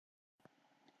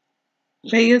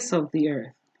Layers of the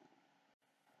Earth.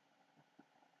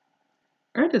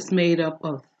 Earth is made up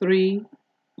of three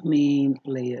main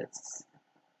layers: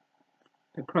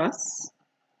 the crust,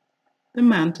 the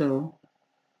mantle,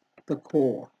 the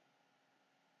core.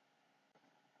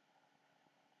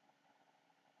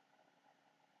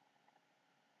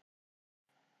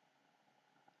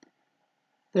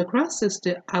 The crust is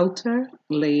the outer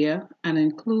layer and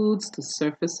includes the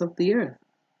surface of the Earth.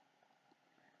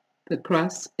 The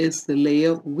crust is the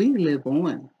layer we live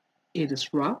on. It is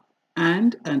rough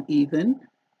and uneven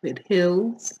with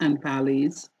hills and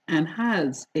valleys and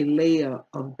has a layer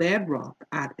of bedrock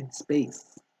at its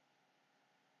base.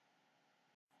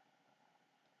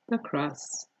 The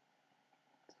crust.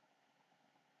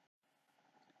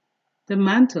 The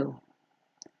mantle.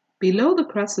 Below the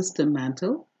crust is the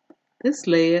mantle. This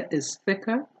layer is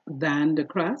thicker than the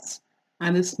crust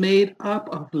and is made up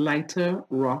of lighter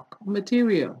rock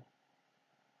material.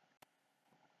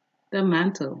 The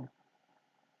mantle.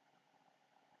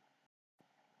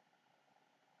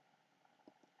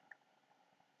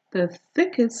 The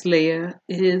thickest layer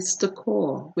is the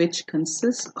core, which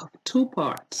consists of two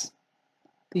parts: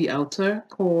 the outer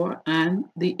core and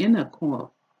the inner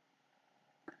core.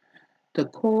 The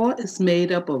core is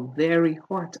made up of very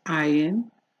hot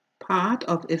iron. Part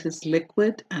of it is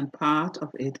liquid and part of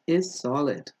it is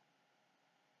solid.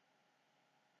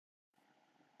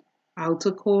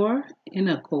 Outer core,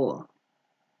 inner core.